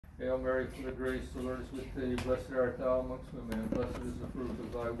Hail Mary, full of grace, the Lord is with thee. Blessed art thou amongst women, and blessed is the fruit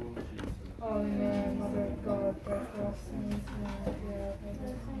of thy womb, Jesus. Holy Mary, Mother of God, pray for us sinners now and at the hour of our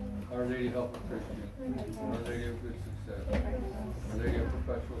death. Our Lady, help a Christian. Our Lady of good success. Our Lady of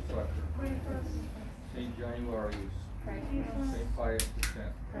perpetual succor. Saint Januarius. Saint Pius X.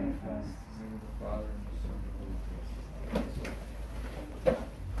 Pray for us. In the name of the Father, and the Son, and the Holy Spirit.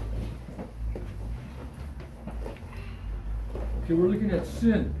 Okay, we're looking at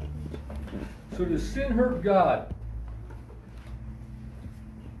sin. So does sin hurt God?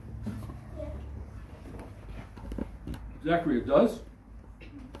 Zachary, it does?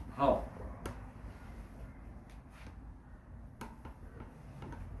 How?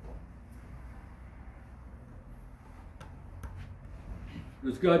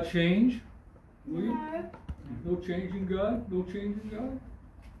 Does God change? William? No. No change in God? No change in God?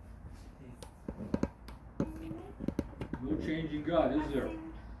 No change in God, is there?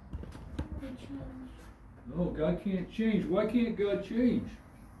 No, God can't change. Why can't God change?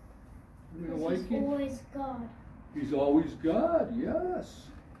 Because he's always God. He's always God, yes.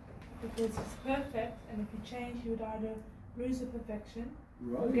 Because he's perfect, and if you change, you would either lose the perfection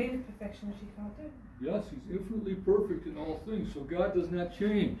or Right. gain the perfection, which he can't do. Yes, he's infinitely perfect in all things, so God does not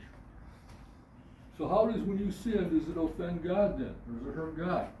change. So how does, when you sin, does it offend God then? Or does it hurt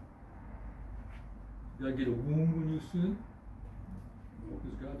God? Did I get a wound when you sin? No,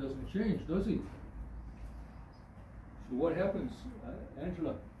 because God doesn't change, does he? So what happens,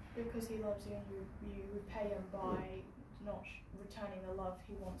 Angela? Because he loves you and you repay him by not returning the love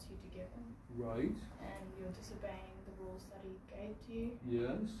he wants you to give him. Right. And you're disobeying the rules that he gave to you.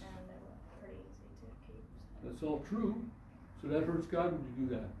 Yes. And they were pretty easy to keep. So. That's all true. So that hurts God when you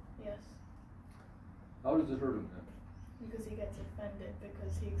do that. Yes. How does it hurt him then? Because he gets offended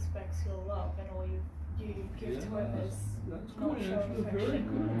because he expects your love and all you give to him is that's not good, showing Angela. Very affection.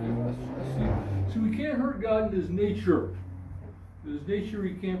 good. Yes. See, we can't hurt God in his nature. In his nature,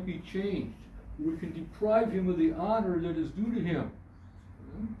 he can't be changed. We can deprive him of the honor that is due to him.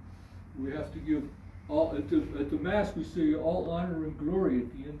 We have to give all at the Mass. We say all honor and glory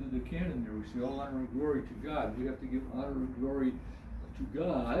at the end of the canon. There, we say all honor and glory to God. We have to give honor and glory to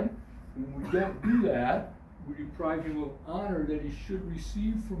God. When we don't do that, we deprive him of honor that he should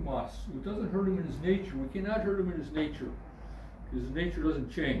receive from us. It doesn't hurt him in his nature. We cannot hurt him in his nature. His nature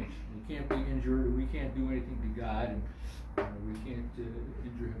doesn't change. He can't be injured. We can't do anything to God, and we can't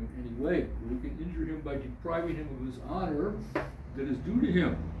injure him in any way. We can injure him by depriving him of his honor that is due to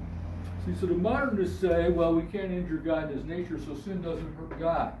him. See, so the modernists say, well, we can't injure God in his nature, so sin doesn't hurt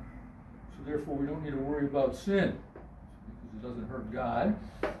God. So therefore, we don't need to worry about sin because it doesn't hurt God.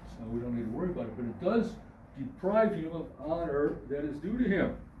 So we don't need to worry about it. But it does deprive him of honor that is due to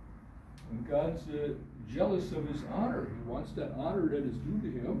him. And God's jealous of his honor. He wants that honor that is due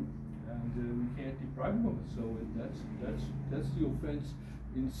to him, and we can't deprive him of it. So that's the offense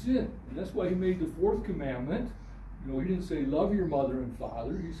in sin. And that's why he made the fourth commandment. You know, he didn't say love your mother and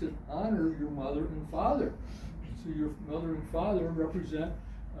father. He said honor your mother and father. So your mother and father represent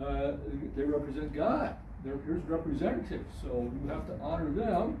God. They're his representatives. So you have to honor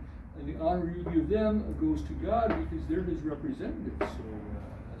them, and the honor you give them goes to God because they're his representatives. So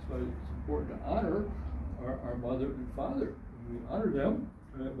that's why it's important to honor our mother and father. And we honor them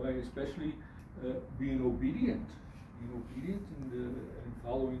by especially being obedient and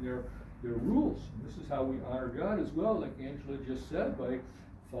following their rules. And this is how we honor God as well, like Angela just said, by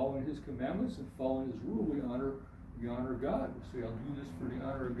following his commandments and following his rule. We honor God. We say, I'll do this for the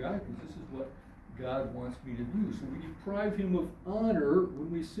honor of God because this is what God wants me to do. So we deprive him of honor when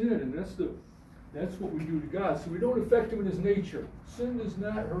we sin, and that's what we do to God. So we don't affect him in his nature. Sin does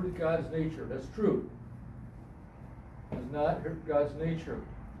not hurt God's nature. That's true. It does not hurt God's nature.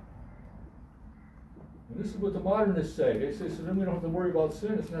 And this is what the modernists say. They say, so then we don't have to worry about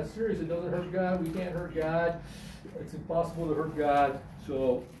sin. It's not serious. It doesn't hurt God. We can't hurt God. It's impossible to hurt God.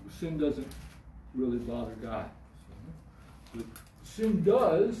 So sin doesn't really bother God. But sin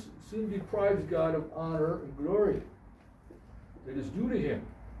deprives God of honor and glory that is due to him.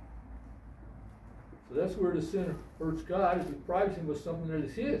 So that's where the sin hurts God. It deprives him of something that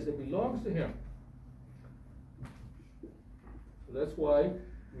is his, that belongs to him. So that's why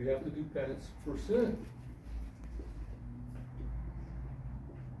we have to do penance for sin.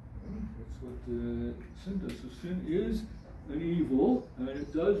 That's what sin does. So sin is an evil, and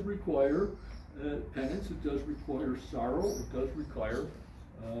it does require penance. It does require sorrow. It does require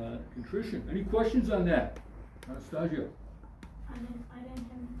contrition. Any questions on that? Anastasia? I don't have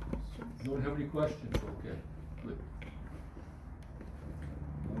any questions. You don't have any questions? Okay, good.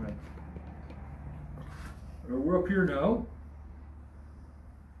 All right. We're up here now.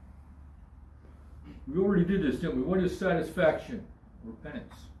 We already did this, didn't we? What is satisfaction or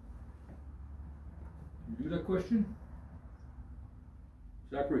penance? Can you do that question?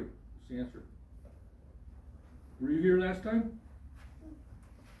 Zachary, what's the answer? Were you here last time?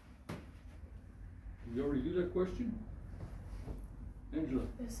 Did we already do that question? Angela?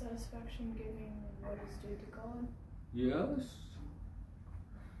 Is satisfaction giving what is due to God? Yes.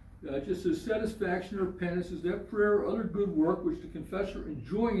 It just says satisfaction or penance is that prayer or other good work which the confessor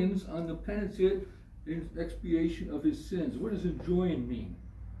enjoins on the penitent in expiation of his sins. What does enjoin mean?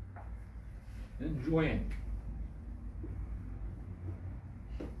 Enjoin.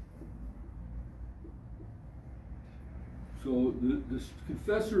 So the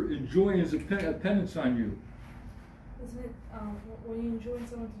confessor enjoins a penance on you. Isn't it, when you enjoin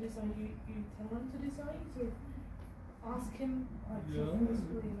someone to do something, you tell them to do something? So ask him, like, Yeah.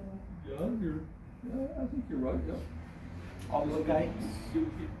 forcefully in a way. Yeah, I think you're right, yeah. Obligates.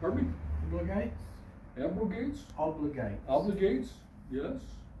 Pardon me? Obligates. Abrogates? Obligates. Obligates, yes.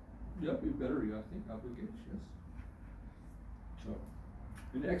 Yep, you better, yeah, I think obligates, yes. So,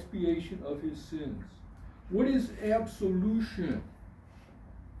 an expiation of his sins. What is absolution?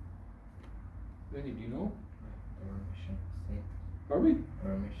 Benny, do you know? The remission of sins. Pardon me? The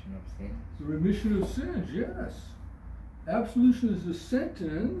remission of sins. The remission of sins, yes. Absolution is a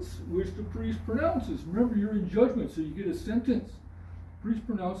sentence which the priest pronounces. Remember, you're in judgment, so you get a sentence. The priest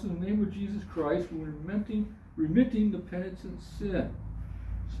pronounces in the name of Jesus Christ when remitting the penitent's sin.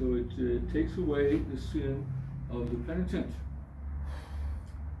 So it takes away the sin of the penitent.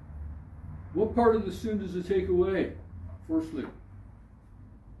 What part of the sin does it take away? Firstly.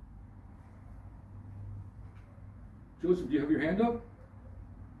 Joseph, do you have your hand up?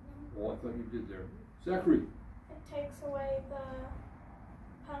 Oh, I thought you did there. Zachary. It takes away the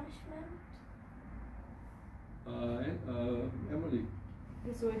punishment. Emily.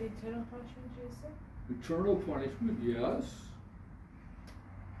 Is it the eternal punishment, Jesus? Eternal punishment, yes.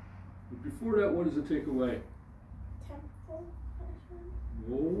 But before that, what does it take away? Temporal punishment.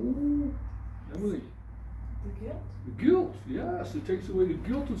 Oh, Emily. The guilt? The guilt, yes. It takes away the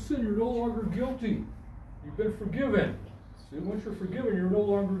guilt of sin. You're no longer guilty. You've been forgiven. See, once you're forgiven, you're no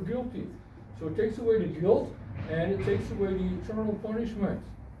longer guilty. So it takes away the guilt, and it takes away the eternal punishment.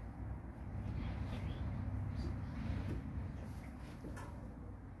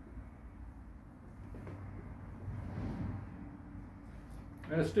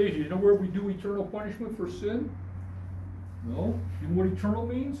 Anastasia, you know where we do eternal punishment for sin? No? You know what eternal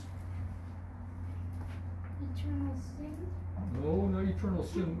means? Eternal sin. No, not eternal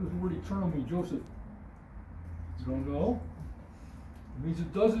sin. What does the word eternal mean, Joseph? You don't know? It means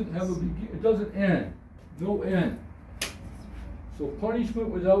it doesn't have a it doesn't end. No end. So punishment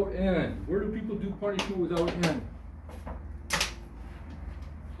without end. Where do people do punishment without end?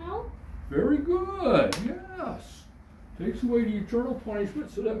 Hell? Very good. Yes. Takes away the eternal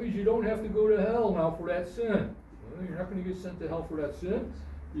punishment, so that means you don't have to go to hell now for that sin. Well, you're not going to get sent to hell for that sin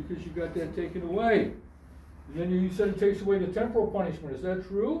because you got that taken away. And then you said it takes away the temporal punishment. Is that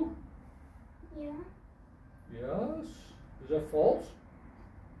true? Yeah. Yes. Is that false?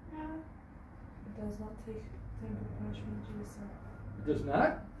 No. It does not take temporal punishment, Jesus. It does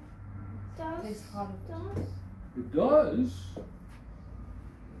not? Does. Takes heart of Does. It does.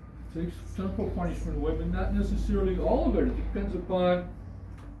 It takes temporal punishment away, but not necessarily all of it. It depends upon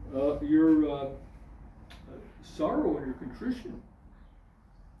your sorrow and your contrition.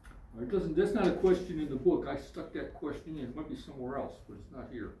 It doesn't. That's not a question in the book. I stuck that question in. It might be somewhere else, but it's not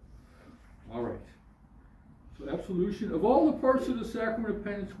here. All right. So absolution. Of all the parts of the sacrament of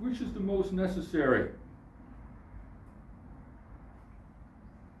penance, which is the most necessary?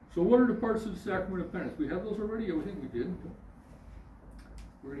 So what are the parts of the sacrament of penance? We have those already? I think we did.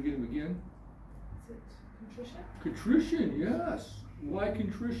 We're going to get them again. Is it contrition? Contrition, yes. Why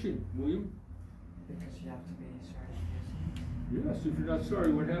contrition, William? Because you have to be sorry for your sins. Yes, if you're not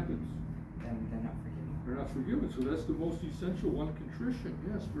sorry, what happens? Then they're not forgiven. They're not forgiven. So that's the most essential one, contrition.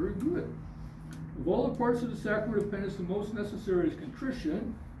 Yes, very good. Of all the parts of the sacrament of penance, the most necessary is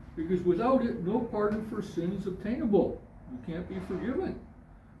contrition, because without it, no pardon for sin is obtainable. You can't be forgiven.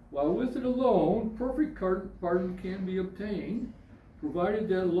 While with it alone, perfect pardon can be obtained, provided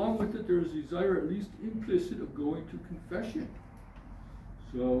that along with it there is a desire at least implicit of going to confession.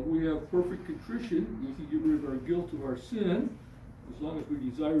 So we have perfect contrition. We can get rid of our guilt of our sin as long as we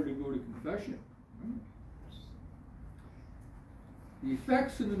desire to go to confession. The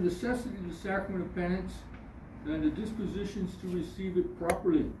effects and the necessity of the sacrament of penance and the dispositions to receive it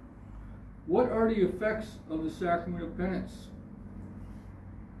properly. What are the effects of the sacrament of penance?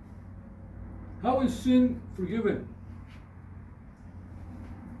 How is sin forgiven?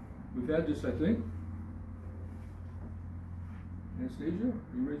 We've had this, I think. Anastasia,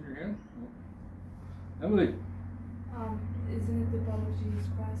 are you raising your hand? No. Emily. Isn't it the blood of Jesus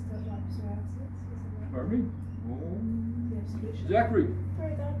Christ that wipes away our sins? Isn't that Pardon me? Oh. the absolution? Zachary. For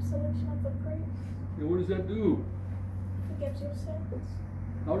the absolution of the priest. Yeah, what does that do? Forgives your sins.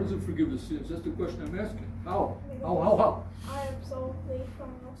 How does it forgive the sins? That's the question I'm asking. How? How? I absolve thee from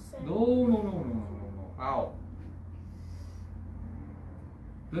your sins. No. How?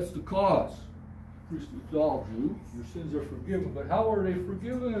 That's the cause. Priest absolves you. Your sins are forgiven. But how are they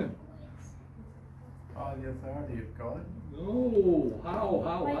forgiven? By the authority of God. No.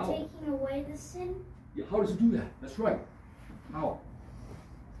 How? By taking away the sin. Yeah, how does it do that? That's right. How?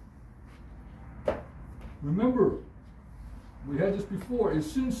 Remember, we had this before. Is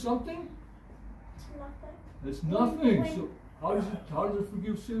sin something? It's nothing. It's nothing. So how does it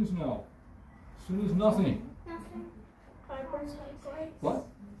forgive sins now? Sin is nothing. Nothing. By bringing grace. What?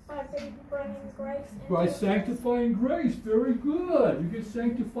 By bringing grace. By sanctifying grace. Very good. You get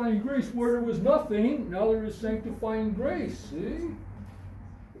sanctifying grace. Where there was nothing, now there is sanctifying grace. See?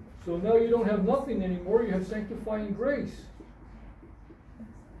 So now you don't have nothing anymore. You have sanctifying grace.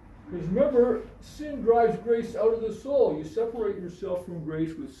 Because remember, sin drives grace out of the soul. You separate yourself from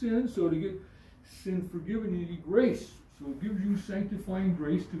grace with sin. So to get sin forgiven, you need grace. So it gives you sanctifying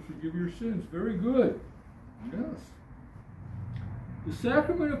grace to forgive your sins. Very good. Yes. The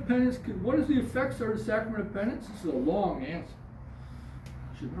sacrament of penance, what is the effects of the sacrament of penance? This is a long answer.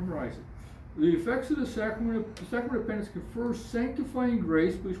 You should memorize it. The effects of the sacrament of penance confer sanctifying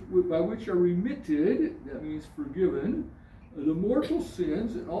grace by which are remitted, that means forgiven, the mortal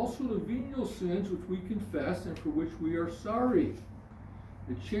sins and also the venial sins which we confess and for which we are sorry.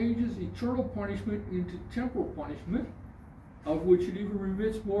 It changes eternal punishment into temporal punishment, of which it even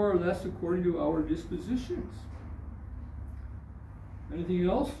remits more or less according to our dispositions. Anything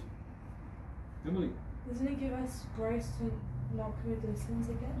else? Emily? Doesn't it give us grace to not commit those sins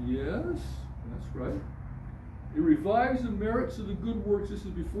again? Yes, that's right. It revives the merits of the good works. This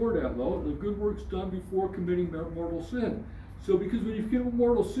is before that, though. The good works done before committing mortal sin. So because when you commit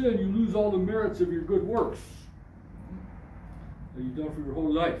mortal sin, you lose all the merits of your good works that you've done for your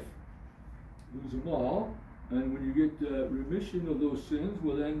whole life. You lose them all. And when you get remission of those sins,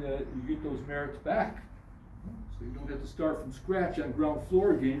 well then you get those merits back. So you don't have to start from scratch on ground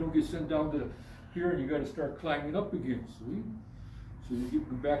floor again. You don't get sent down to here and you got to start climbing up again. See? So you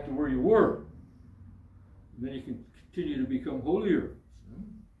get back to where you were. And then you can continue to become holier.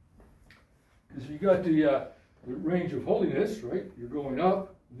 Because you got the range of holiness, right? You're going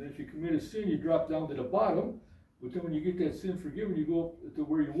up. And then if you commit a sin, you drop down to the bottom. But then when you get that sin forgiven, you go up to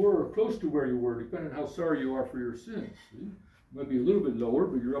where you were or close to where you were, depending on how sorry you are for your sins. See? You might be a little bit lower,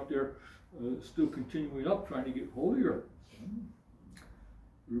 but you're up there still continuing up, trying to get holier.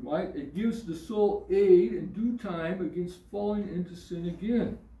 It gives the soul aid in due time against falling into sin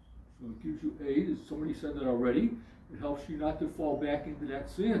again. So it gives you aid, as somebody said that already. It helps you not to fall back into that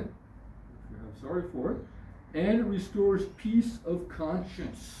sin, if you're sorry for it. And it restores peace of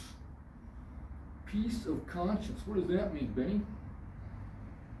conscience. Peace of conscience. What does that mean, Benny?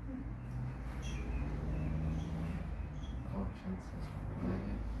 Conscience is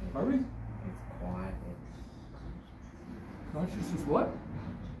quiet. Harvey? It's quiet. Conscience is what?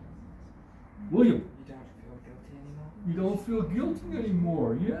 William? You don't feel guilty anymore? You don't feel guilty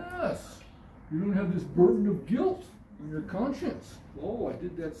anymore. Yes. You don't have this burden of guilt in your conscience. Oh, I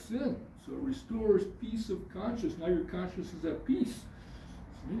did that sin. So it restores peace of conscience. Now your conscience is at peace.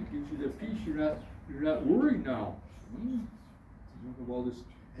 See, it gives you that peace. You're not worried now. You don't have all this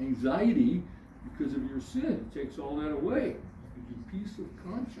anxiety because of your sin. It takes all that away. It gives you peace of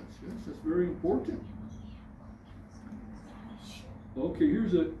conscience. Yes, that's very important. Okay,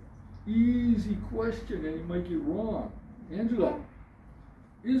 here's an easy question, and you might get wrong. Angela,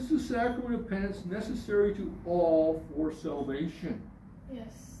 is the sacrament of penance necessary to all for salvation?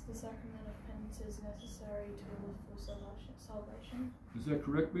 Yes, the sacrament of penance is necessary to all for salvation. Is that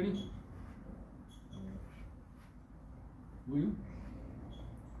correct, Benny? William?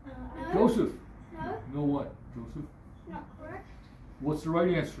 No. Joseph? No. No what, Joseph? Not correct. What's the right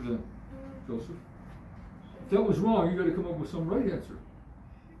answer then, Joseph? If that was wrong, you got to come up with some right answer.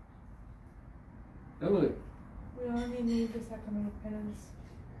 Emily? We only need the sacrament of penance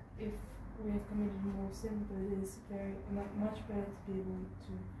if we have committed more sin, but it is much better to be able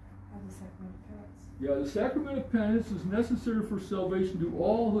to have the sacrament of penance. Yeah, the sacrament of penance is necessary for salvation to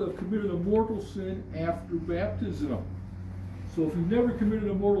all who have committed a mortal sin after baptism. So if you've never committed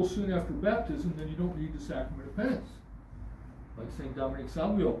a mortal sin after baptism, then you don't need the sacrament of penance. Like St. Dominic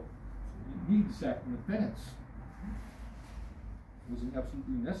Savio, you need the sacrament of penance. It isn't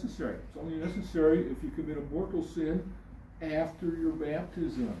absolutely necessary. It's only necessary if you commit a mortal sin after your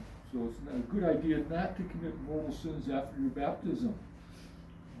baptism. So it's not a good idea not to commit mortal sins after your baptism.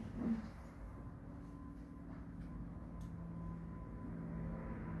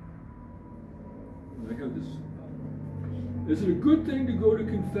 I have this. Is it a good thing to go to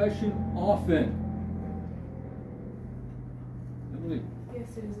confession often? Emily?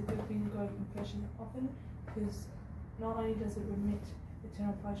 Yes, it is a good thing to go to confession often, because not only does it remit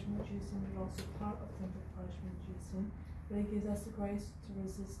eternal punishment due sin, but also part of temporal punishment due sin, but it gives us the grace to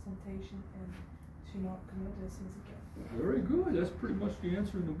resist temptation and to not commit those sins again. Very good. That's pretty much the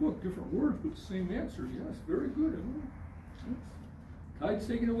answer in the book. Different words, but the same answer. Yes, very good, Emily. Yes. Tide's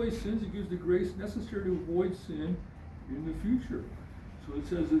taking away sins. It gives the grace necessary to avoid sin in the future. So it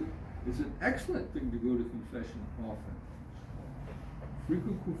says it's an excellent thing to go to confession often.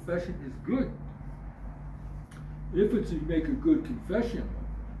 Frequent confession is good. If it's you make a good confession.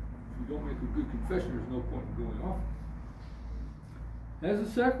 If you don't make a good confession, there's no point in going often. Has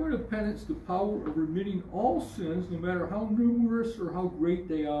the sacrament of penance the power of remitting all sins, no matter how numerous or how great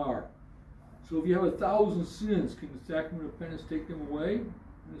they are? So if you have 1,000 sins, can the sacrament of penance take them away,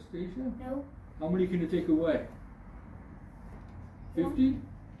 Anastasia? No. How many can it take away? 50?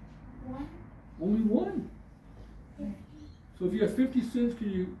 One. Only one. So if you have 50 sins,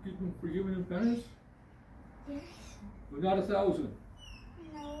 can you get them forgiven in penance? Yes. But not 1,000.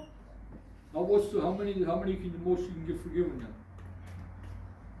 No. How many can the most you can get forgiven then?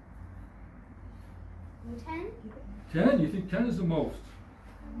 10. 10? You think 10 is the most?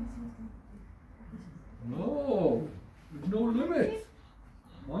 No. There's no limit.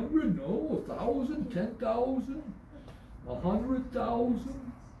 100? No. 1,000? 10,000?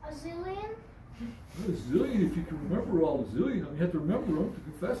 100,000? A zillion. A zillion, if you can remember all the zillion. I mean, you have to remember them to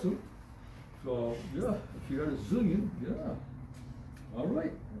confess them. So, yeah, if you got a zillion, yeah. All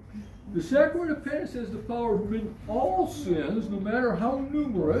right. The sacrament of penance has the power of remitting all sins, no matter how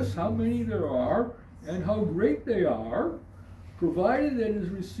numerous, how many there are, and how great they are, provided that it is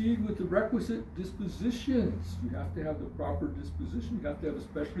received with the requisite dispositions. You have to have the proper disposition. You have to have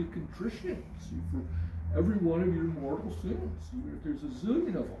especially contrition, see, for every one of your mortal sins, even if there's a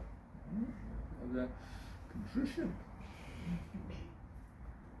zillion of them. Have that contrition.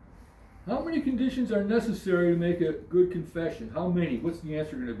 How many conditions are necessary to make a good confession? How many? What's the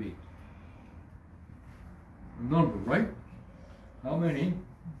answer going to be? A number, right? How many?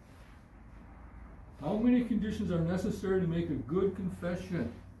 How many conditions are necessary to make a good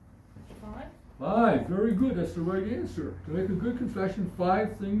confession? 5. 5. Very good. That's the right answer. To make a good confession,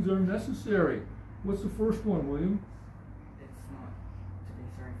 5 things are necessary. What's the first one, William? It's not to be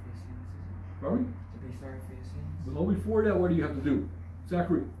sorry for your sins, is it? Pardon? To be sorry for your sins. Well, before that, what do you have to do?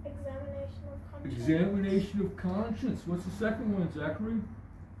 Zachary? Examination of conscience. Examination of conscience. What's the second one, Zachary?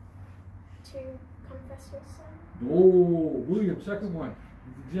 To confess your sin. Oh, William, second one.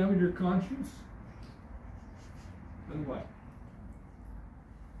 Examine your conscience. Then what?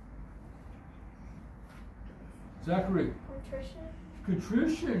 Zachary? Contrition.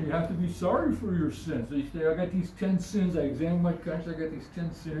 Contrition. You have to be sorry for your sins. So you say, I got these 10 sins. I examine my conscience. I got these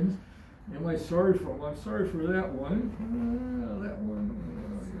 10 sins. Am I sorry for them? I'm sorry for that one. That one.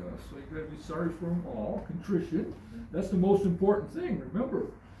 Yeah. So you got to be sorry for them all. Contrition. That's the most important thing. Remember,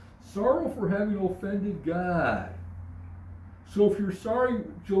 sorrow for having offended God. So if you're sorry,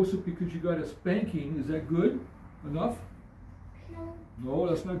 Joseph, because you got a spanking, is that good enough? No. No,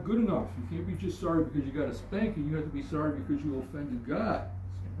 that's not good enough. You can't be just sorry because you got a spanking. You have to be sorry because you offended God.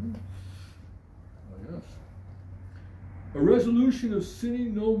 Oh, yes. A resolution of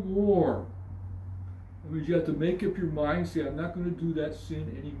sinning no more. That means you have to make up your mind, say, I'm not going to do that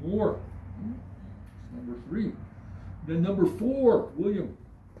sin anymore. That's number 3. Then number 4, William.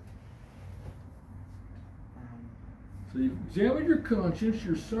 So you examine your conscience,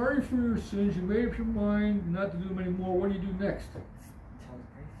 you're sorry for your sins, you made up your mind not to do them anymore. What do you do next? Tell the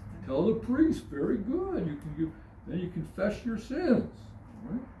priest. Tell the priest. Very good. You can give, then you confess your sins.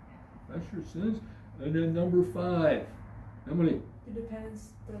 All right? Confess your sins. And then number 5. Emily. Do the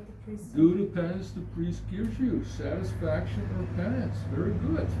penance that the priest Do the penance the priest gives you. Satisfaction or penance. Very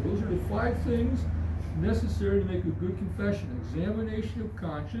good. So those are the 5 things necessary to make a good confession. Examination of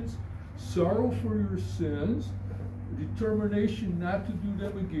conscience, sorrow for your sins, determination not to do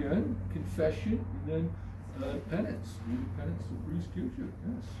them again, confession, and then penance. Do the penance the priest gives you.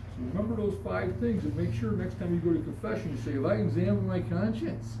 Yes. So remember those 5 things and make sure next time you go to confession, you say, if I examine my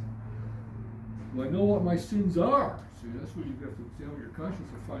conscience, well, I know what my sins are. See, that's what you have to examine your conscience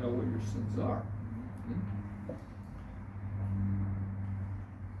and find out what your sins are. Okay?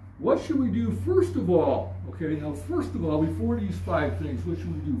 What should we do first of all? Okay, now first of all, before these 5 things, what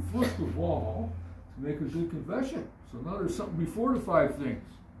should we do? First of all, To make a good confession. So now there's something before the 5 things.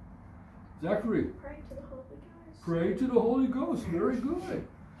 Zachary. Pray to the Holy Ghost. Pray to the Holy Ghost. Very good.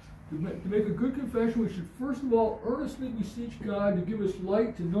 To make a good confession, we should first of all earnestly beseech God to give us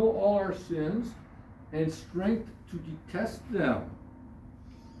light to know all our sins and strength to detest them.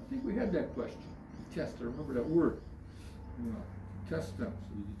 I think we had that question. Detest. I remember that word. Detest them.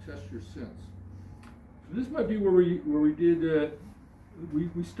 So you detest your sins. So this might be where we did.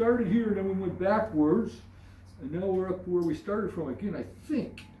 We started here and then we went backwards, and now we're up where we started from again. I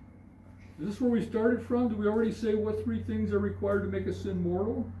think. Is this where we started from? Did we already say what 3 things are required to make a sin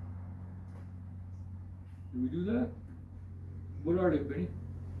mortal? Did we do that? What are they, Benny?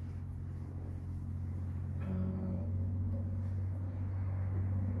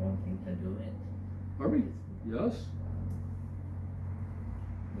 Wanting to do it. Pardon me? Yes.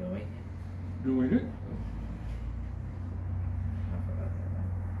 Doing it. Doing it. I forgot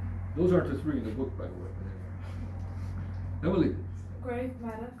that. Those aren't the 3 in the book, by the way. Emily. Grave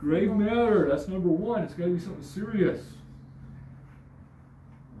matter. Grave matter. That's number 1. It's got to be something serious.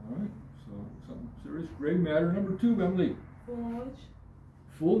 All right. So something serious. Grave matter. Number 2, Emily. Full knowledge.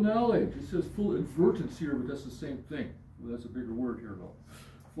 Full knowledge. It says full advertence here, but that's the same thing. Well, that's a bigger word here, though.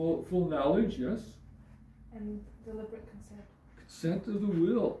 Full knowledge. Yes. And deliberate consent. Consent of the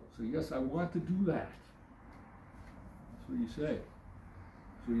will. So yes, I want to do that. That's what you say.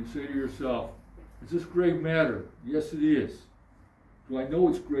 So you say to yourself, is this grave matter? Yes, it is. Do I know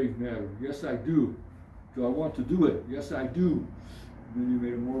it's grave matter? Yes, I do. Do I want to do it? Yes, I do. And then you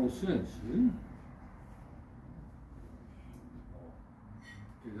made a mortal sin. See?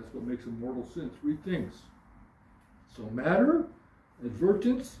 Okay, that's what makes a mortal sin. 3 things. So matter,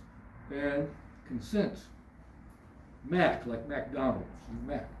 advertence, and consent. Mac, like McDonald's.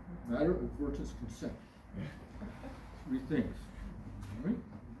 Mac. Matter, advertence, consent. 3 things. All right?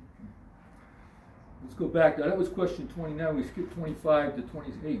 Let's go back. Now, that was question 20. Now we skip 25 to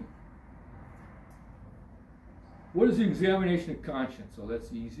 28. What is the examination of conscience? Oh,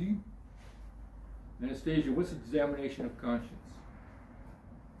 that's easy. Anastasia, what's examination of conscience?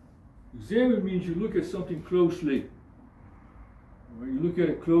 Examine means you look at something closely. When you look at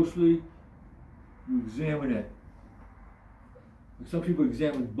it closely, you examine it. Like some people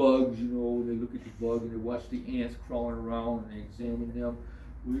examine bugs, you know, they look at the bug and they watch the ants crawling around and they examine them.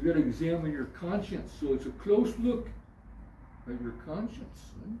 Well, you've got to examine your conscience. So it's a close look at your conscience.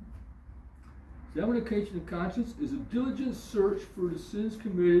 Right? Examination of conscience is a diligent search for the sins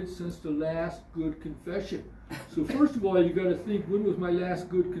committed since the last good confession. So first of all, you got to think, when was my last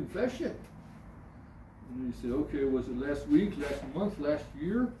good confession? And you say, okay, was it last week, last month, last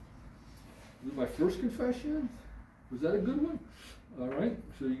year? Was it my first confession? Was that a good one? All right,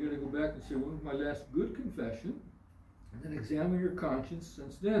 so you got to go back and say, when was my last good confession? And then examine your conscience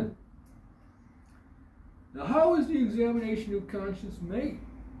since then. Now, how is the examination of conscience made?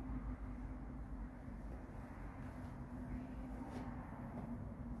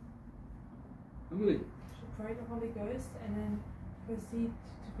 Emily. You should pray the Holy Ghost and then proceed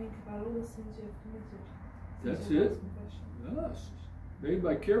to think about all the sins you have committed. That's it? Yes. Made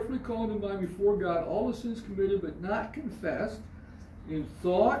by carefully calling to mind before God all the sins committed but not confessed in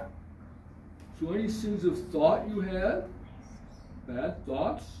thought. So any sins of thought you had, bad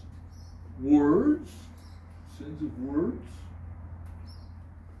thoughts, words, sins of words.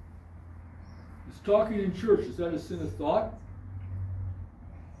 Is talking in church, is that a sin of thought?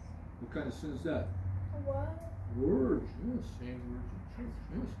 What kind of sin is that? What? Words, yes. Saying words in church,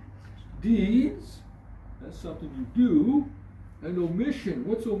 yes. Deeds, that's something you do. And omission,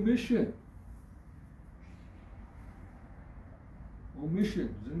 what's omission?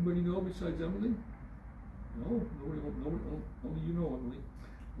 Omission, does anybody know besides Emily? No? Nobody, only you know, Emily.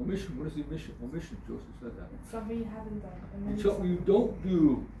 Omission, what is the omission? Omission, Joseph said that. It's something you haven't done. And then It's something you don't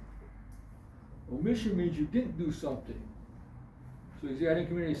do. Omission means you didn't do something. So you say, I didn't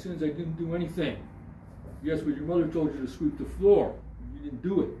commit any sins, I didn't do anything. Yes, but your mother told you to sweep the floor. You didn't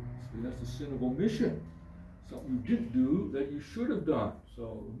do it. So that's the sin of omission. Something you didn't do that you should have done.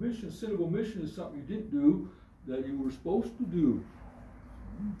 So omission, sin of omission is something you didn't do that you were supposed to do.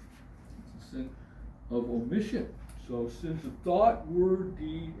 It's a sin of omission. So sins of thought, word,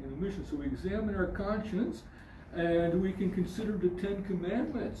 deed, and omission. So we examine our conscience and we can consider the 10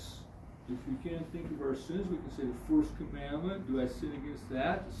 commandments. If we can't think of our sins, we can say the first commandment, do I sin against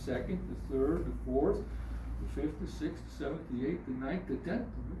that? The second, the third, the fourth, the fifth, the sixth, the seventh, the eighth, the ninth, the 10th,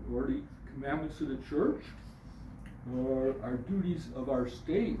 or the commandments of the church, or our duties of our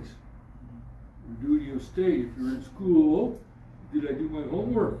state. Your duty of state, if you're in school, did I do my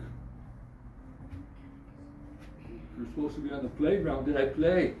homework? If you're supposed to be on the playground, did I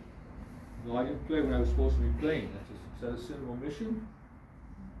play? No, I didn't play when I was supposed to be playing. Is that a sin of omission?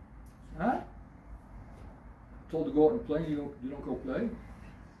 Huh? Told to go out and play, you don't go play?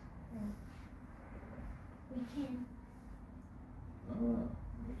 We can.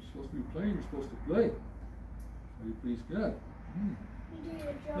 You're supposed to be playing, you're supposed to play. So you please God. You do your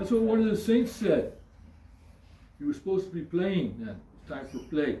job. That's what one of the saints said. You were supposed to be playing then. It's time for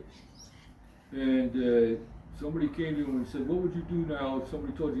play. And somebody came to him and said, what would you do now if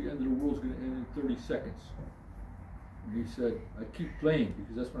somebody told you the end of the world's going to end in 30 seconds? And he said, I keep playing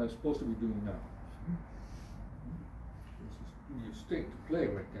because that's what I'm supposed to be doing now. This is your state to play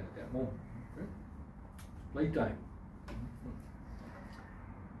right then at that moment. Okay? Playtime.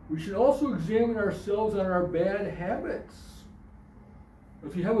 We should also examine ourselves on our bad habits.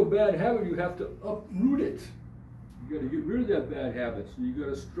 If you have a bad habit, you have to uproot it. You got to get rid of that bad habit. So you got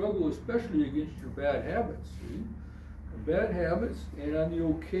to struggle, especially against your bad habits. See? Bad habits, and on the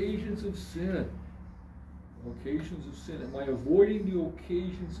occasions of sin. Occasions of sin. Am I avoiding the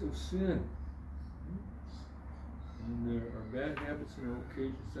occasions of sin? And there are bad habits and our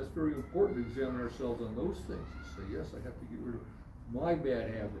occasions. That's very important to examine ourselves on those things. And say, yes, I have to get rid of my bad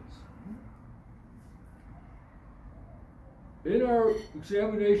habits. In our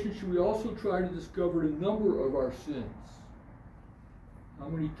examination, should we also try to discover the number of our sins? How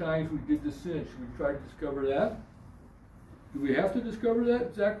many times we did the sin? Should we try to discover that? Do we have to discover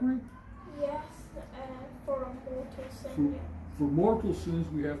that, Zachary? Yes, for a mortal sin. For mortal sins,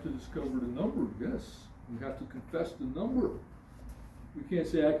 we have to discover the number, yes. We have to confess the number. We can't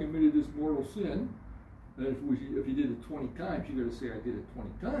say, I committed this mortal sin. And if you did it 20 times, you got to say, I did it 20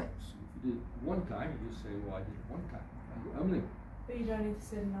 times. If you did it one time, you just say, well, I did it one time. How many? But you don't need to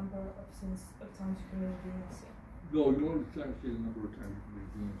say the number of sins of times you committed venial sin. No, you don't have to say the number of times you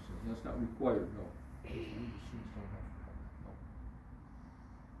committed venial sin. That's not required, no.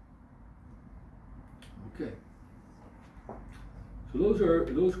 Okay. So those are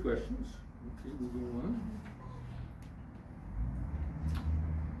those questions. Okay, we'll go on.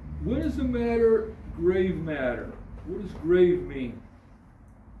 When is the matter grave matter? What does grave mean?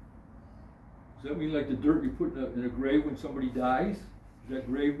 Does that mean like the dirt you put in a grave when somebody dies? Is that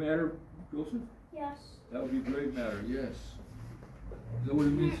grave matter, Joseph? Yes. That would be grave matter, yes. Is that what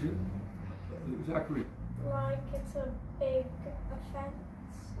it means here? Zachary? Like it's a big offense.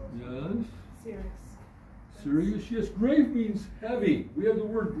 Yes. Serious. Serious? Yes. Grave means heavy. We have the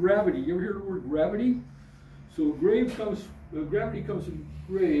word gravity. You ever hear the word gravity? So gravity comes from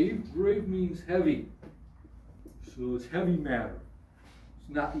grave. Grave means heavy. So it's heavy matter. It's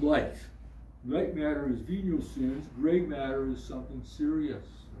not light. Light matter is venial sins. Grave matter is something serious.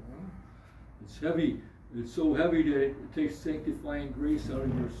 It's heavy. It's so heavy that it takes sanctifying grace out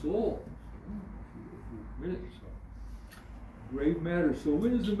of your soul. If you commit it. So. Grave matter. So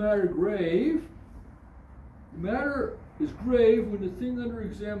when is the matter grave? The matter is grave when the thing under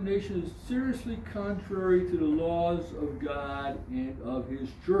examination is seriously contrary to the laws of God and of His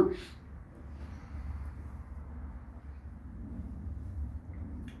church.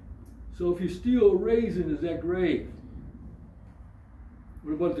 So if you steal a raisin, is that grave?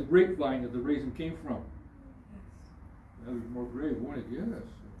 What about the grapevine that the raisin came from? That would be more grave, wouldn't it? Yes.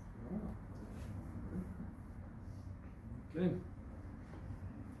 Okay.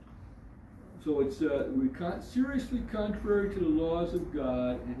 So it's seriously contrary to the laws of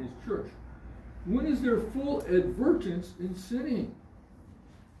God and His church. When is there full advertence in sinning?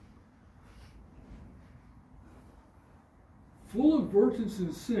 Full advertence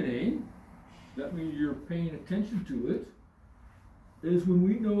in sinning, that means you're paying attention to it, is when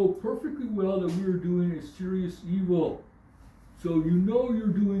we know perfectly well that we are doing a serious evil. So you know you're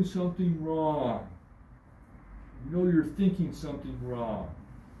doing something wrong. You know you're thinking something wrong.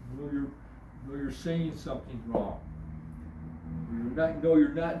 You know you're saying something wrong.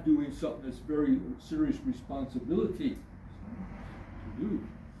 You're not doing something that's very serious responsibility to do.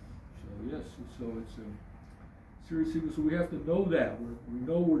 So yes, so it's serious evil. So we have to know that. We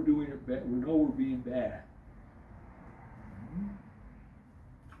know we're doing it bad. We know we're being bad.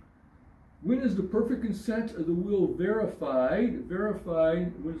 When is the perfect consent of the will verified?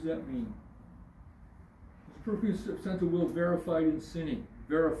 Verified, what does that mean? Is the perfect consent of the will verified in sinning?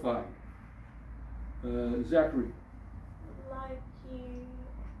 Verified. Zachary. Like you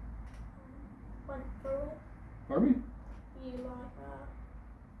went through it. Pardon me? You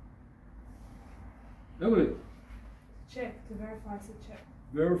Emily. Check, to verify is a check.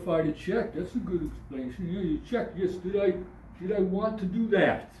 Verify to check. That's a good explanation. Yeah, you check. Yes, did I want to do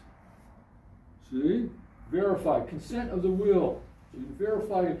that? See? Verify. Consent of the will. So you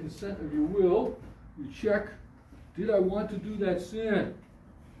verify the consent of your will. You check, did I want to do that sin?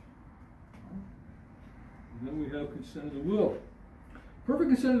 And then we have consent of the will. Perfect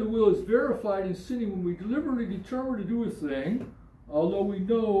consent of the will is verified in sinning when we deliberately determine to do a thing, although we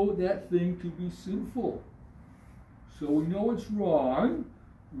know that thing to be sinful. So we know it's wrong,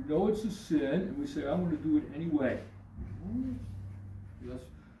 we know it's a sin, and we say, I'm going to do it anyway. That's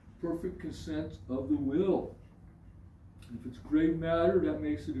perfect consent of the will. If it's grave matter, that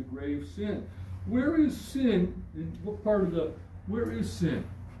makes it a grave sin. Where is sin? In what part of the, where is sin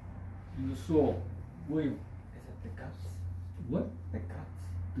in the soul? William? Is it the guts? What? The guts.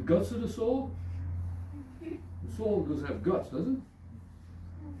 The guts of the soul? The soul doesn't have guts, does it?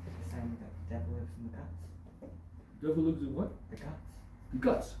 It's saying that the devil lives in the guts. Devil lives in what? The guts. The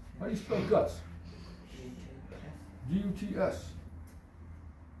guts. How do you spell guts? G-U-T-S. G-U-T-S.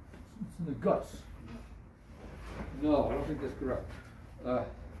 It's in the guts. No, I don't think that's correct.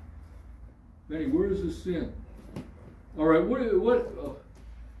 Benny, where is the sin? All right, what do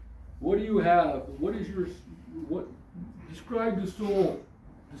you have? What is your, what, describe the soul.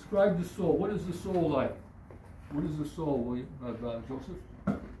 Describe the soul. What is the soul like? What is the soul, William? Joseph?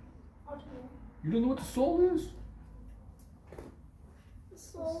 I don't know. You don't know what the soul is? The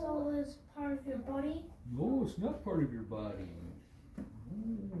soul is part of your body. No, it's not part of your body.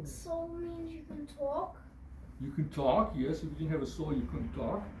 No. Soul means you can talk. You can talk, yes. If you didn't have a soul, you couldn't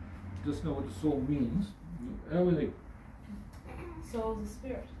talk. Just know what the soul means. Emily. Soul is a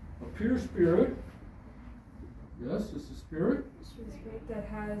spirit. A pure spirit. Yes, it's a spirit. It's a spirit that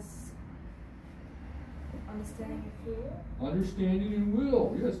has understanding and will. Understanding and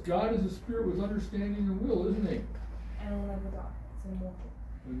will. Yes, God is a spirit with understanding and will, isn't he? And will never die. It's immortal.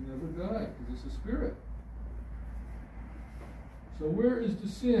 Will never die, because it's a spirit. So where is the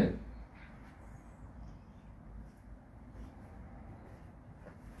sin?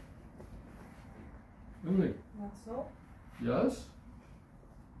 Emily? Not so. Yes?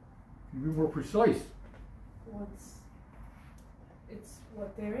 Can you be more precise? It's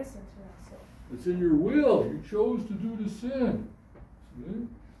what there is into that soul. It's in your will. You chose to do the sin. See?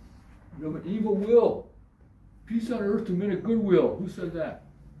 You have an evil will. Peace on earth to men of good will. Who said that?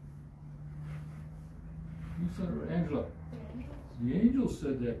 Peace on earth. Angela. The angel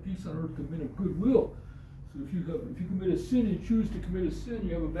said that. Peace on earth to men of good will. So if you commit a sin, you choose to commit a sin,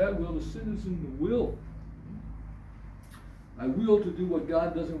 you have a bad will. The sin is in the will. I will to do what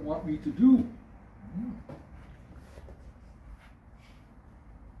God doesn't want me to do.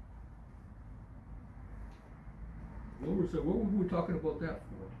 What were we talking about that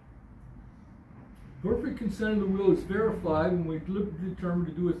for? Perfect consent of the will is verified when we deliberately determine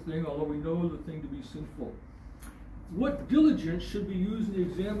to do a thing, although we know the thing to be sinful. What diligence should be used in the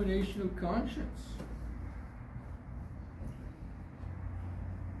examination of conscience?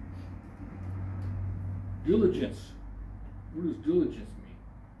 Diligence. What does diligence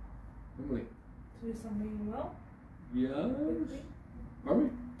mean? Emily? To do something well. Yes. Quickly. Pardon me?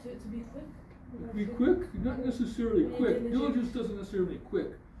 To be quick. To be quick? Not necessarily When quick. you're diligent. Diligence doesn't necessarily mean quick.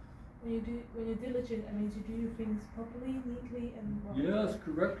 When you're diligent, that means you do things properly, neatly, and well. Yes,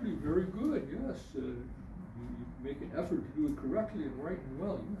 correctly. Very good. Yes. You make an effort to do it correctly and right and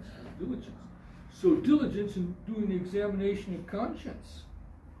well. Yes, that's diligence. So diligence in doing the examination of conscience.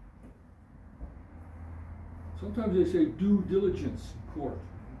 Sometimes they say due diligence in court.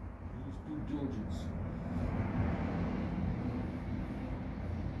 Use due diligence.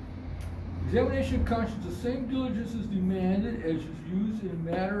 Examination of conscience, the same diligence is demanded as is used in a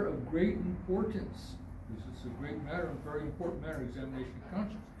matter of great importance. This is a great matter, a very important matter, examination of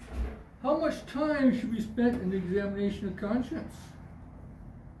conscience. How much time should be spent in the examination of conscience?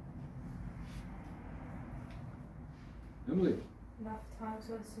 Emily? Enough time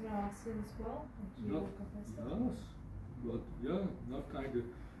so as to know our sin as well, and to confess them. Yes. But yeah, enough time to,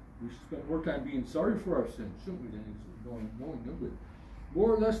 we should spend more time being sorry for our sins, shouldn't we, than knowing them. But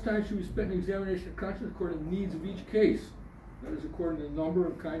more or less time should be spent in examination of conscience according to the needs of each case. That is according to the number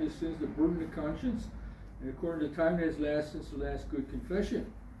and kind of sins that burden the conscience, and according to the time that has elapsed since the last good confession.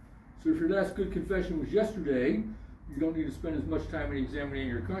 So if your last good confession was yesterday, you don't need to spend as much time in examining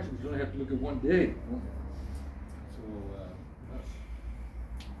your conscience. You only have to look at one day. So,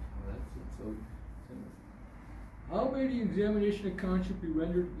 So, how may the examination of conscience be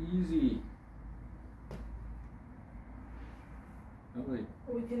rendered easy? Emily?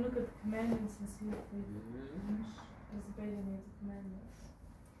 Or we can look at the commandments and see if we Yes. disobey any of the commandments.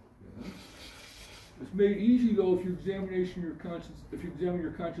 Yes. It's made easy though if you examine your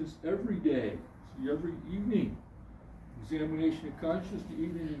conscience every day, see, every evening. Examination of conscience, the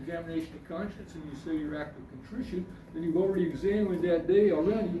evening examination of conscience, and you say your act of contrition, then you've already examined that day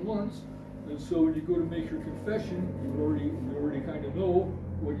already once. And so when you go to make your confession, you already kind of know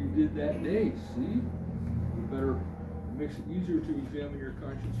what you did that day. See? better, it makes it easier to examine your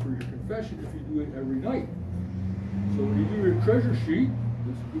conscience for your confession if you do it every night. So when you do your treasure sheet,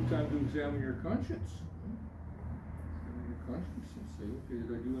 it's a good time to examine your conscience. Examine your conscience and say, okay,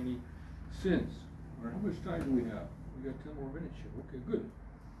 did I do any sins? All right, how much time do we have? We got 10 more minutes here. Okay, good.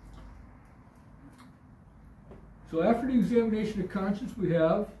 So after the examination of conscience, we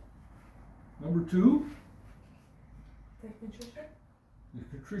have number 2. The contrition? The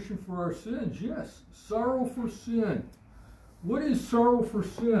contrition for our sins, yes. Sorrow for sin. What is sorrow for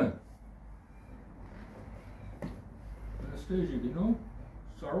sin? Anastasia, do you know?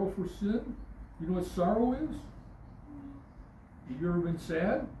 Sorrow for sin? You know what sorrow is? Have you ever been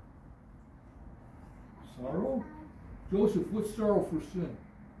sad? Sorrow? Joseph, what's sorrow for sin?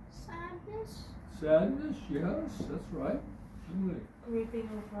 Sadness. Sadness, yes, that's right. Emily. Grieving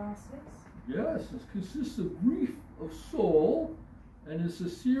over our sins? Yes, it consists of grief of soul and a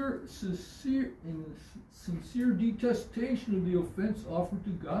sincere detestation of the offense offered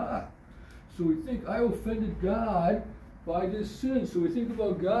to God. So we think, I offended God by this sin. So we think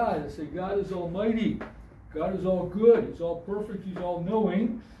about God and say, God is almighty. God is all good. He's all perfect. He's all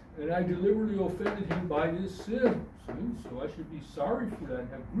knowing. And I deliberately offended him by this sin. See? So I should be sorry for that and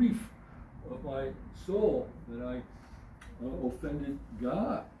have grief of my soul that I offended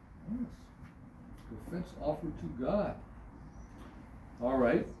God. Yes. Offense offered to God. All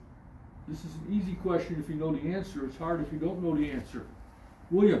right. This is an easy question if you know the answer. It's hard if you don't know the answer.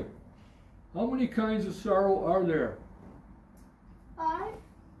 William, how many kinds of sorrow are there? 5.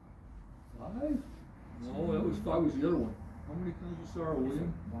 5? No, that was 5 was the other one. How many kinds of sorrow,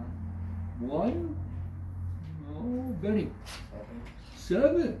 William? 1. 1? No, Benny.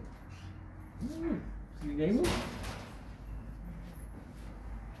 7. 7. Can you name them?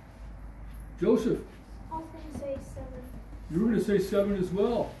 Joseph, I was going to say 7. you were going to say 7 as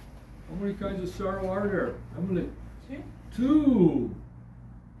well. How many kinds of sorrow are there? Emily? 2. 2.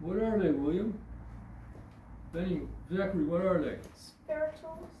 What are they, William? Benny, Zachary, what are they?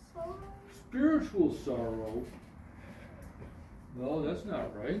 Spiritual sorrow. Spiritual sorrow. No, that's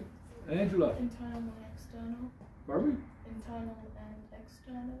not right. Angela, Internal and external. pardon me? Internal and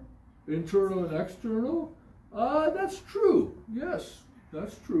external. Internal and external? That's true. Yes,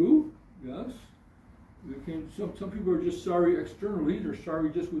 that's true. Yes. Some people are just sorry externally. They're sorry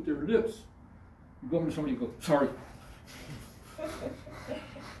just with their lips. You go up to somebody and go, sorry.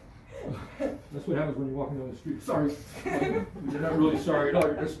 That's what happens when you're walking down the street. Sorry. You're not really sorry at all.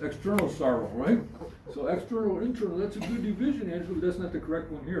 You're just external sorrow, right? So external and internal, that's a good division, Angela, but that's not the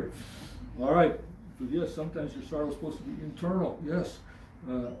correct one here. All right. So yes, sometimes your sorrow is supposed to be internal. Yes.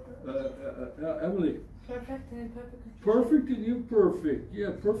 Emily. Perfect and imperfect contrition. Perfect and imperfect.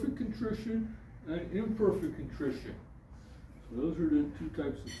 Yeah, perfect contrition and imperfect contrition. So those are the 2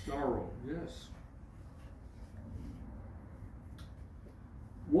 types of sorrow. Yes.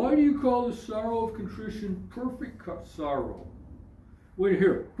 Why do you call the sorrow of contrition perfect sorrow? Wait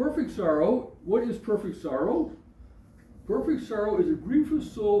here. Perfect sorrow. What is perfect sorrow? Perfect sorrow is a grief of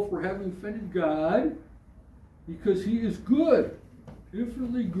soul for having offended God because he is good,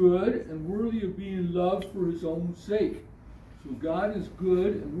 infinitely good, and worthy of being loved for his own sake. So God is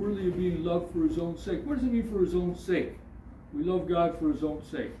good and worthy of being loved for his own sake. What does it mean for his own sake? We love God for his own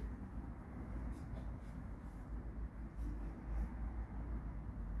sake.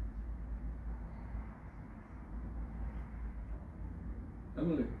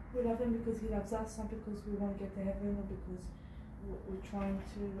 Emily. We love him because he loves us, not because we want to get to heaven or because we're trying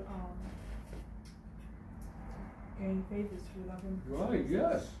to gain favors. We love him. Right,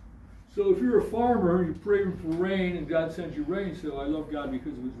 yes. So if you're a farmer and you pray for rain and God sends you rain, say, I love God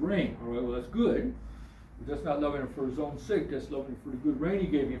because of his rain. All right, well, that's good. But that's not loving him for his own sake. That's loving him for the good rain he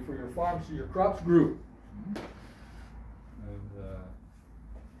gave you for your farm so your crops grew. And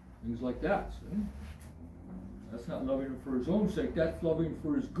things like that. See? That's not loving him for his own sake. That's loving him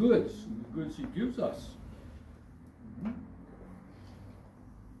for his goods, the goods he gives us.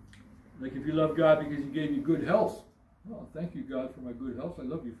 Like if you love God because he gave you good health. Oh, thank you, God, for my good health. I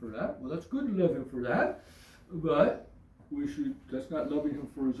love you for that. Well, that's good to love him for that. But that's not loving him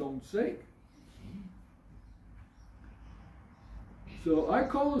for his own sake. So I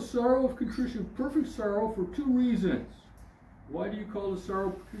call the sorrow of contrition perfect sorrow for 2 reasons. Why do you call the sorrow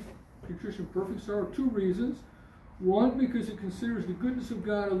of contrition perfect sorrow? 2 reasons. 1, because it considers the goodness of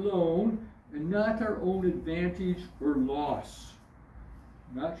God alone and not our own advantage or loss.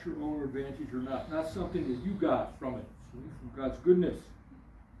 Not your own advantage or not something that you got from it, from God's goodness.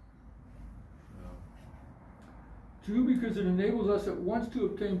 2, because it enables us at once to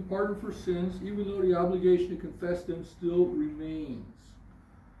obtain pardon for sins, even though the obligation to confess them still remains.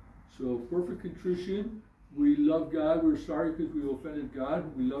 So perfect contrition we love God, we're sorry because we offended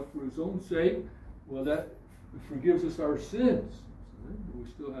God, we love for His own sake, well, that forgives us our sins. But we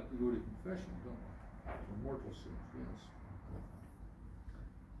still have to go to confession, don't we? For mortal sins, yes.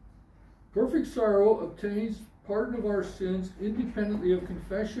 Perfect sorrow obtains pardon of our sins independently of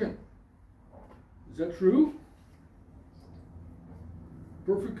confession. Is that true?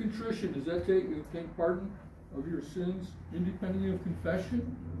 Perfect contrition, does that obtain pardon of your sins independently of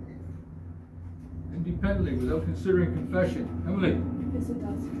confession? Independently, without considering confession. Emily? Yes, it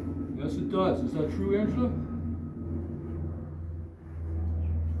does. Yes, it does. Is that true, Angela?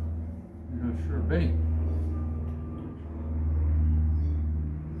 You're not sure. Benny?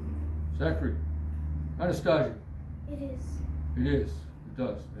 Zachary? Anastasia? It is. It is. It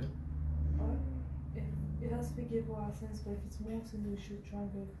does. Eh? It has to forgive all our sins, but if it's more sin, we should try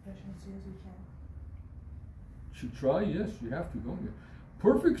and go to confession as soon as we can. Should try? Yes, you have to, don't you?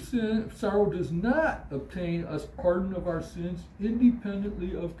 Perfect sorrow does not obtain us pardon of our sins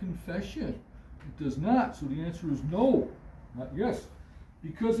independently of confession. It does not. So the answer is no, not yes.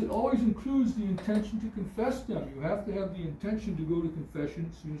 Because it always includes the intention to confess them. You have to have the intention to go to confession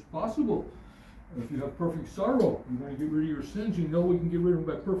as soon as possible. If you have perfect sorrow, you want to get rid of your sins, you know we can get rid of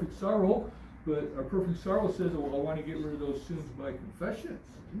them by perfect sorrow, but our perfect sorrow says, well, I want to get rid of those sins by confession.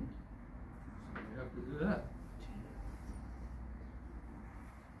 So you have to do that.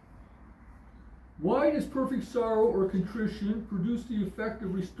 Why does perfect sorrow or contrition produce the effect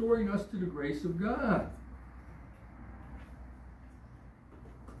of restoring us to the grace of God?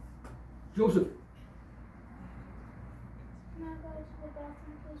 Joseph. Can I go to the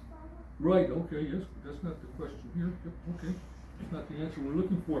bathroom, please, Father? Right, okay, yes, but that's not the question here. Yep, okay. That's not the answer we're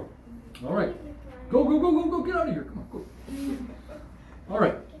looking for. All right. Go, go, go, go, go, get out of here. Come on, go. All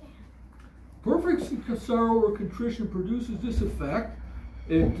right. Perfect sorrow or contrition produces this effect.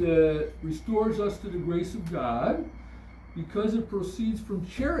 It restores us to the grace of God because it proceeds from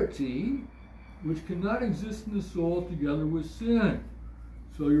charity, which cannot exist in the soul together with sin.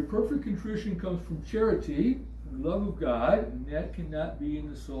 So your perfect contrition comes from charity, the love of God, and that cannot be in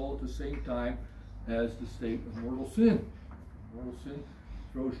the soul at the same time as the state of mortal sin. Mortal sin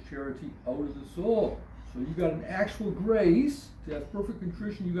throws charity out of the soul. So you got an actual grace. To have perfect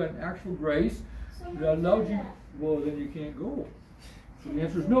contrition, you got an actual grace that allowed you. Well, then you can't go. So the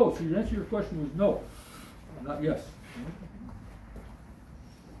answer is no. So the answer to your question was no, not yes.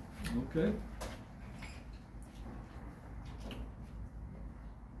 Okay.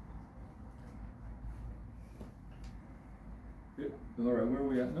 All right, where are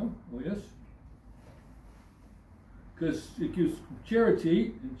we at now? Oh, yes. Because it gives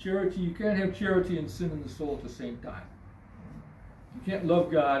charity, and charity, you can't have charity and sin in the soul at the same time. You can't love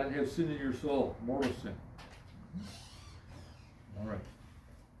God and have sin in your soul, mortal sin. All right.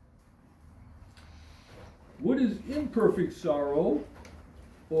 What is imperfect sorrow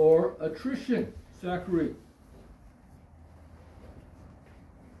or attrition? Zachary.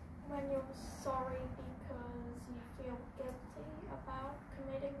 When you're sorry because you feel guilty about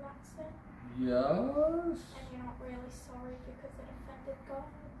committing that sin, Yes. and you're not really sorry because it offended God.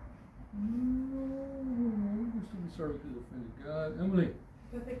 No, I'm still sorry because it offended God. Emily.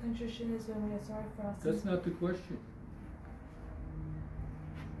 Perfect contrition is when we are sorry for our sins. That's not the question.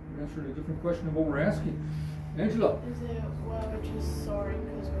 We're answering a different question than what we're asking. Angela. Is it, well, we're just sorry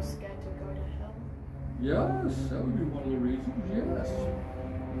because we're scared to go to hell? Yes, that would be one of the reasons, yes.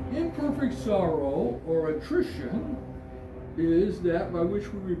 Imperfect sorrow or attrition is that by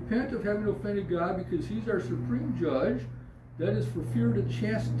which we repent of having offended God because He's our supreme judge, that is for fear of the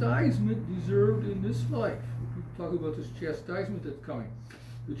chastisement deserved in this life. We'll talk about this chastisement that's coming.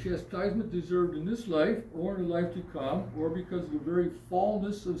 The chastisement deserved in this life or in the life to come, or because of the very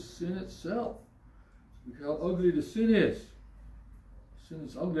fallness of sin itself. Look how ugly the sin is. Sin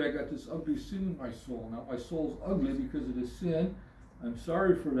is ugly. I got this ugly sin in my soul. Now my soul's ugly because of the sin. I'm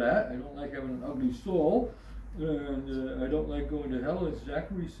sorry for that. I don't like having an ugly soul. And I don't like going to hell, as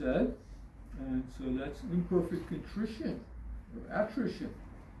Zachary said. And so that's imperfect contrition or attrition.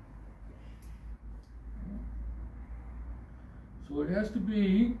 So it has to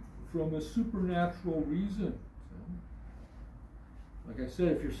be from a supernatural reason. Like I said,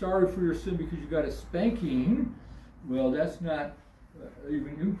 if you're sorry for your sin because you got a spanking, well, that's not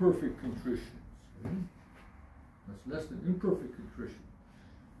even imperfect contrition. That's less than imperfect contrition.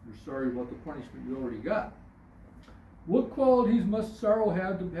 You're sorry about the punishment you already got. What qualities must sorrow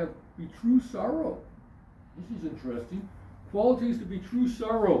have to be true sorrow? This is interesting. Qualities to be true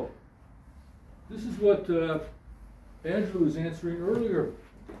sorrow. This is what Angela was answering earlier.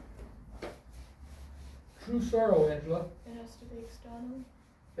 True sorrow, Angela. It has to be external.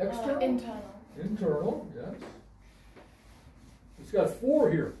 External? Internal. Internal, yes. It's got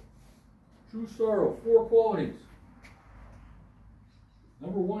 4 here. True sorrow, 4 qualities.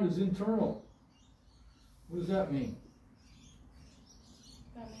 Number 1 is internal. What does that mean?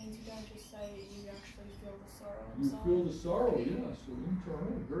 That means you don't just say it, you actually feel the sorrow You inside. feel the sorrow, yeah. So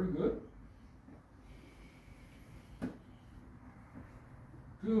internal, very good.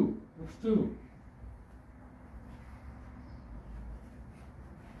 2, what's 2?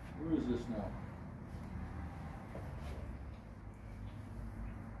 Where is this now?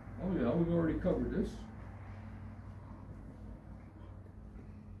 Oh yeah, we've already covered this.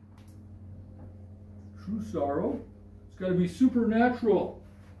 True sorrow. It's got to be supernatural.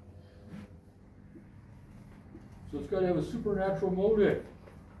 So it's got to have a supernatural motive.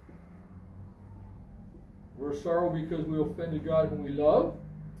 We're sorrow because we offended God whom we love.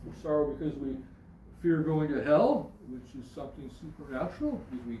 We're sorrow because we fear going to hell, which is something supernatural,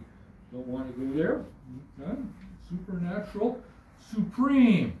 because we don't want to go there. Okay? Supernatural.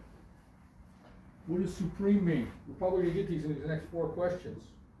 Supreme. What does supreme mean? We're probably going to get these in the next 4 questions.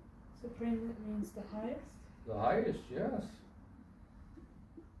 Supreme means the highest. The highest, yes.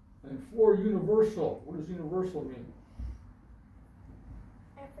 And 4, universal. What does universal mean?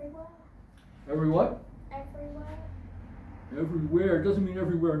 Everywhere. Every what? Everywhere. Everywhere. It doesn't mean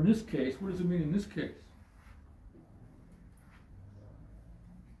everywhere in this case. What does it mean in this case?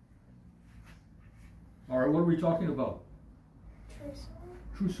 All right, what are we talking about? True sorrow.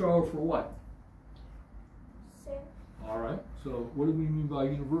 True sorrow for what? Sin. All right, so what do we mean by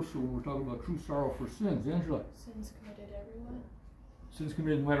universal when we're talking about true sorrow for sins? Angela? Sins committed everywhere. Sins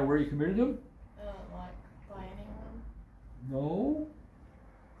committed no matter where you committed them? Like by anyone. No.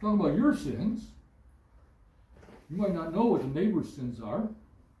 We're talking about your sins. You might not know what the neighbor's sins are.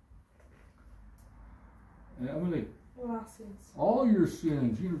 And Emily, All our sins. all your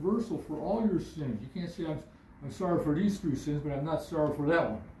sins, universal for all your sins. You can't say I'm sorry for these 3 sins, but I'm not sorry for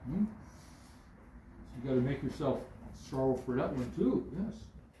that one. So you got to make yourself sorrow for that one too. Yes.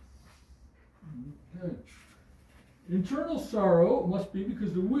 Okay. Internal sorrow must be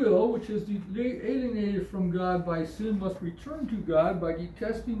because the will, which is alienated from God by sin, must return to God by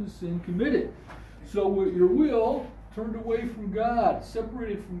detesting the sin committed. So with your will turned away from God,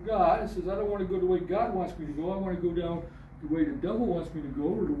 separated from God, it says, I don't want to go the way God wants me to go. I want to go down the way the devil wants me to go,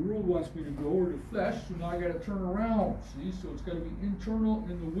 or the world wants me to go, or the flesh. So now I got to turn around. See, so it's got to be internal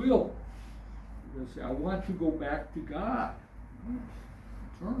in the will. You're going to say, I want to go back to God.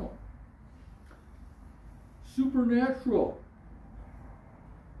 Internal. Supernatural.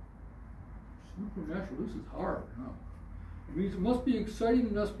 Supernatural. This is hard, huh? It means it must be exciting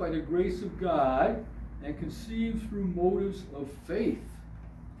in us by the grace of God and conceived through motives of faith.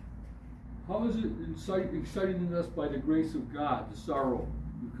 How is it exciting in us by the grace of God, the sorrow?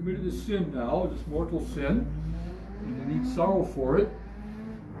 You've committed a sin now, this mortal sin, and you need sorrow for it.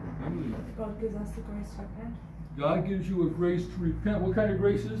 God gives us the grace to repent. God gives you a grace to repent. What kind of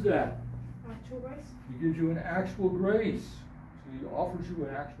grace is that? Actual grace. He gives you an actual grace. So he offers you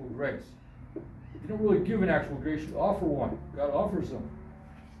an actual grace. You don't really give an actual grace, you offer one. God offers them.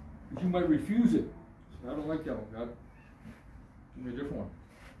 But you might refuse it. So I don't like that one, God. Give me a different one.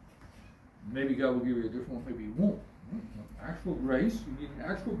 Maybe God will give you a different one, maybe He won't. Actual grace, you need an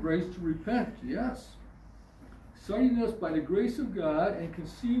actual grace to repent, yes. Exciting us by the grace of God and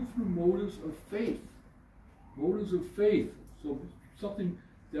conceived through motives of faith. Motives of faith. So something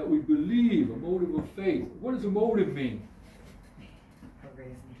that we believe, a motive of faith. What does a motive mean? A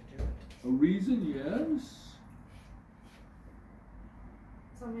reason to do it. A reason, yes.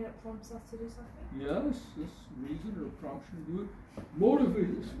 Something that prompts us to do something. Yes, this reason or promption to do it. Motive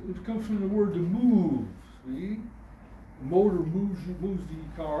it comes from the word to move. See? A motor moves the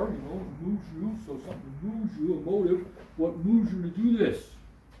car, moves you. So something moves you, a motive. What moves you to do this?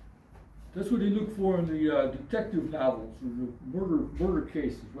 That's what they look for in the detective novels or the murder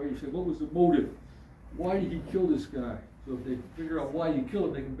cases, where you say, what was the motive? Why did he kill this guy? So if they figure out why he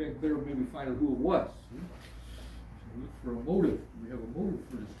killed him, they can better maybe find out who it was. See? So we look for a motive. We have a motive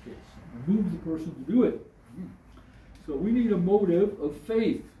for this case. We move the person to do it. So we need a motive of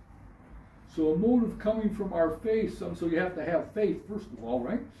faith. So a motive coming from our faith. So you have to have faith, first of all,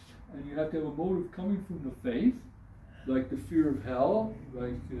 right? And you have to have a motive coming from the faith, like the fear of hell,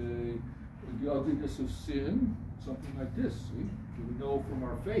 like the ugliness of sin, something like this. See? So we know from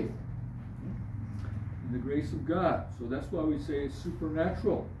our faith and the grace of God. So that's why we say it's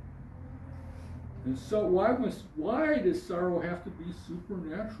supernatural. And so why does sorrow have to be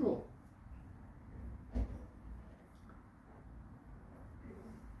supernatural?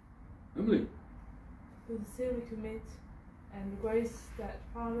 Emily? With the sin we commit and the grace that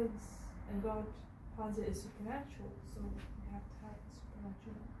pardons And God finds it as supernatural, so we have to have the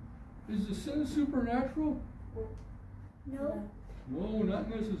supernatural. Is the sin supernatural? No. No, not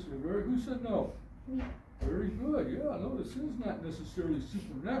necessarily. Who said no? Me. Very good. Yeah, no, the sin's not necessarily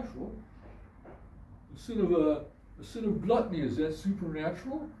supernatural. The sin of gluttony, is that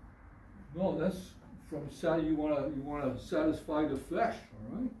supernatural? No, that's from you want to satisfy the flesh,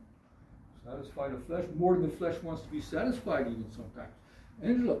 all right? Satisfy the flesh more than the flesh wants to be satisfied even sometimes.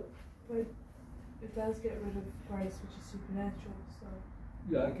 Angela. But it does get rid of grace, which is supernatural, so.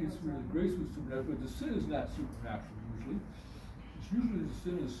 Yeah, it gets rid of grace with supernatural, but the sin is not supernatural usually. It's usually the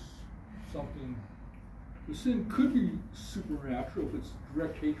sin is something. The sin could be supernatural if it's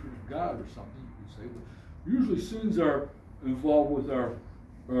direct hatred of God or something, you could say. But usually sins are involved with our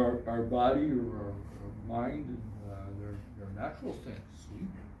body or our mind, and they're natural things. See?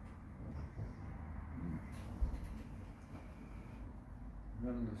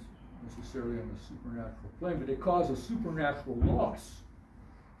 Not necessarily on the supernatural plane, but they cause a supernatural loss.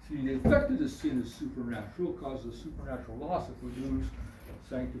 See, the effect of the sin is supernatural, causes a supernatural loss if we lose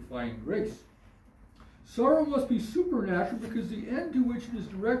sanctifying grace. Sorrow must be supernatural because the end to which it is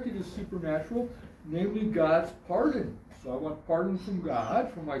directed is supernatural, namely God's pardon. So I want pardon from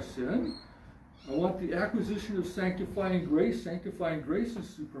God for my sin. I want the acquisition of sanctifying grace. Sanctifying grace is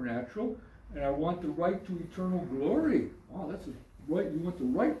supernatural. And I want the right to eternal glory. Oh, that's a right. You want the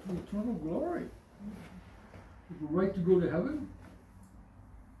right to eternal glory. The right to go to heaven?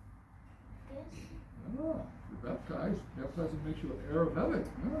 Yes. Ah, you're baptized. Baptism makes you an heir of heaven.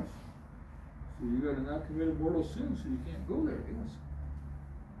 Yes. So you got to not commit a mortal sin, so you can't go there. Yes.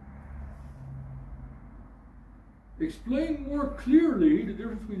 Explain more clearly the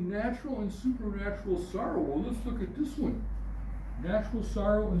difference between natural and supernatural sorrow. Well, let's look at this one. Natural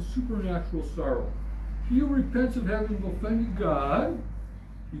sorrow and supernatural sorrow. He who repents of having offended God,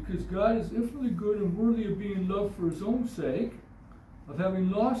 because God is infinitely good and worthy of being loved for his own sake, of having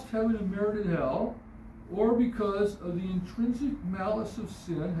lost heaven and merited hell, or because of the intrinsic malice of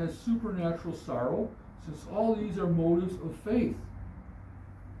sin, has supernatural sorrow, since all these are motives of faith.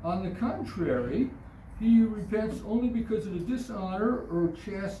 On the contrary, he who repents only because of the dishonor or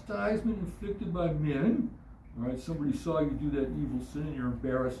chastisement inflicted by men, all right, somebody saw you do that evil sin and you're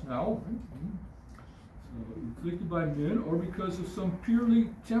embarrassed now, right? So, inflicted by men, or because of some purely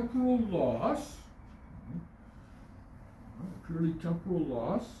temporal loss, purely temporal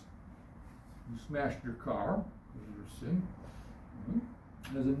loss, you smashed your car because of your sin,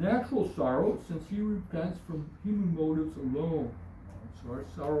 as a natural sorrow, since he repents from human motives alone. So our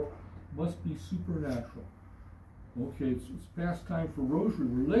sorrow must be supernatural. Okay, it's past time for rosary.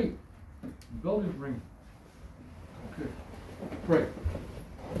 We're late. The bell is ringing. Okay, pray.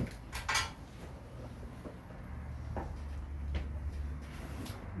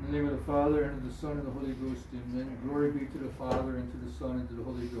 In the name of the Father, and of the Son, and the Holy Ghost, amen. Glory be to the Father, and to the Son, and to the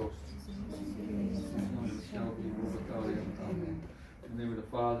Holy Ghost. Now and shall be, world without end. Amen. In the name of the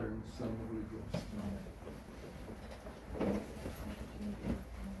Father, and the Son, and the Holy Ghost.